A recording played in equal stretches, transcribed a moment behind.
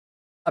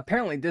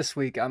Apparently this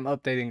week I'm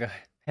updating a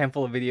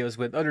handful of videos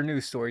with other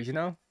news stories.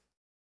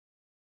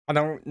 I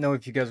don't know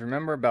if you guys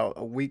remember, about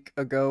a week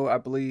ago, I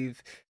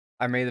believe,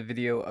 I made a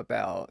video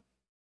about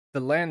the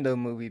Lando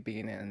movie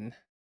being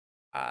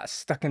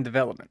stuck in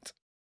development.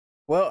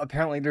 Well,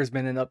 apparently there's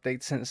been an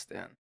update since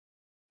then.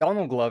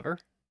 Donald Glover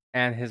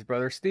and his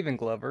brother Stephen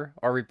Glover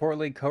are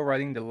reportedly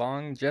co-writing the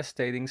long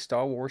gestating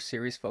Star Wars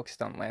series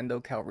focused on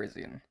Lando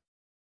Calrissian.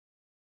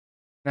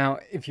 Now,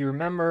 if you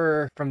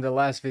remember from the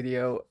last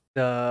video,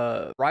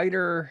 the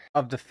writer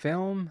of the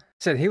film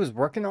said he was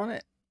working on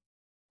it,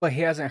 but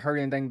he hasn't heard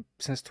anything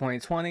since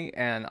 2020,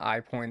 and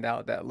I pointed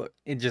out that, look,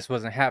 it just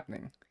wasn't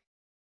happening.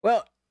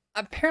 Well,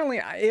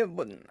 apparently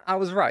I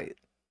was right.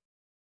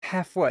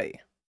 Halfway.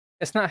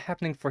 It's not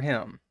happening for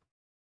him.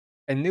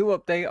 A new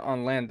update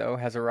on Lando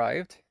has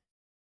arrived.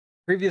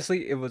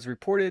 Previously, it was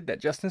reported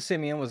that Justin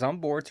Simien was on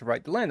board to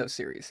write the Lando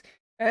series,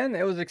 and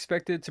it was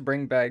expected to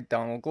bring back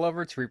Donald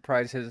Glover to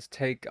reprise his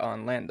take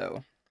on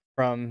Lando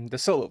from the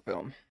Solo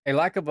film. A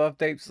lack of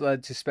updates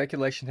led to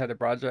speculation that the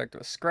project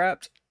was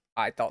scrapped.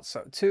 I thought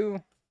so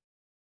too.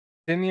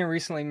 Simien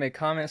recently made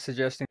comments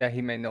suggesting that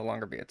he may no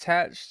longer be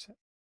attached.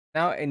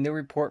 Now, a new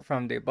report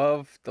from the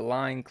Above the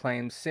Line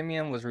claims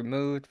Simien was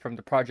removed from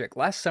the project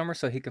last summer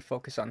so he could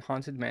focus on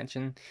Haunted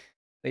Mansion,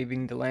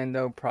 leaving the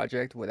Lando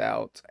project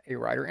without a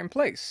writer in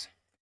place.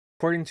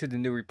 According to the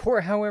new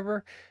report,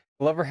 however,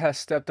 Glover has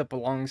stepped up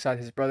alongside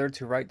his brother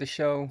to write the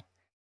show.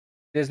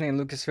 Disney and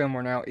Lucasfilm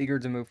are now eager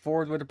to move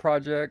forward with the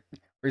project,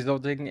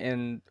 resulting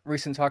in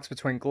recent talks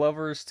between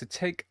Glovers to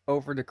take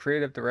over the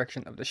creative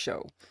direction of the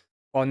show.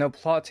 While no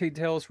plot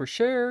details were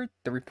shared,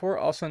 the report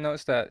also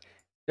notes that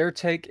their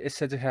take is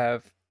said to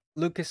have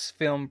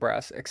Lucasfilm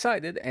brass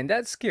excited, and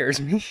that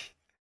scares me.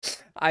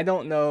 I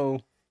don't know.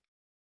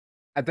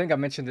 I think I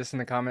mentioned this in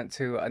the comment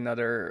to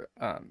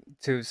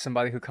to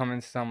somebody who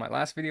commented on my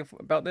last video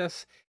about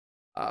this.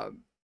 Uh,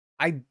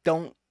 I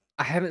don't,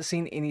 I haven't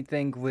seen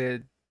anything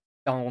with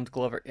Donald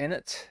Glover in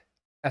it.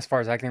 As far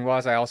as acting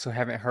was, I also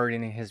haven't heard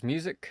any of his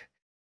music,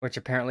 which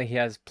apparently he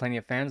has plenty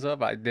of fans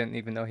of. I didn't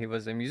even know he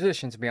was a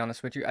musician, to be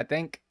honest with you.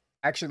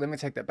 Actually, let me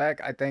take that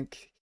back. I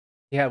think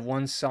he had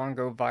one song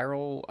go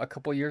viral a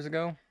couple years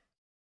ago.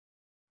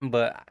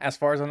 But as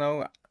far as I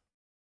know,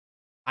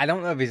 I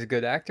don't know if he's a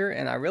good actor,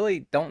 and I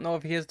really don't know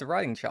if he has the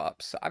writing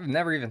chops. I've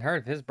never even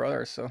heard of his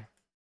brother, so.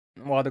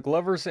 While the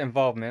Glovers'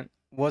 involvement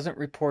wasn't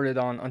reported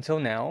on until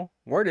now,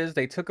 word is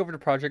they took over the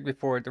project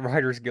before the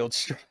Writers Guild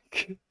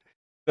strike.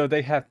 So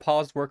they have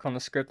paused work on the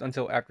script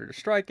until after the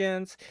strike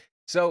ends,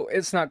 so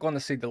it's not going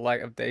to see the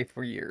light of day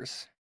for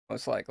years,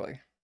 most likely.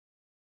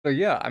 So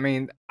yeah, I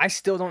mean, I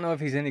still don't know if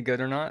he's any good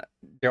or not.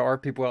 There are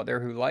people out there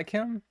who like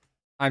him.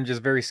 I'm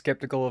just very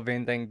skeptical of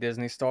anything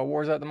Disney Star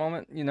Wars at the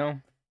moment.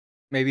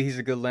 Maybe he's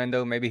a good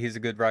Lando, maybe he's a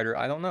good writer,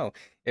 I don't know.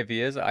 If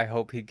he is, I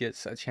hope he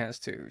gets a chance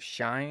to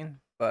shine,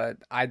 but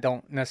I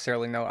don't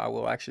necessarily know I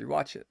will actually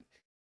watch it.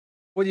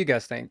 What do you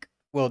guys think?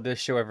 Will this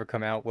show ever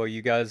come out? Will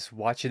you guys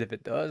watch it if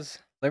it does?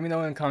 Let me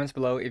know in the comments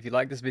below. If you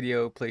like this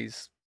video,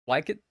 please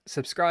like it,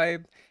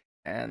 subscribe,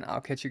 and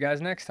I'll catch you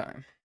guys next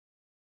time.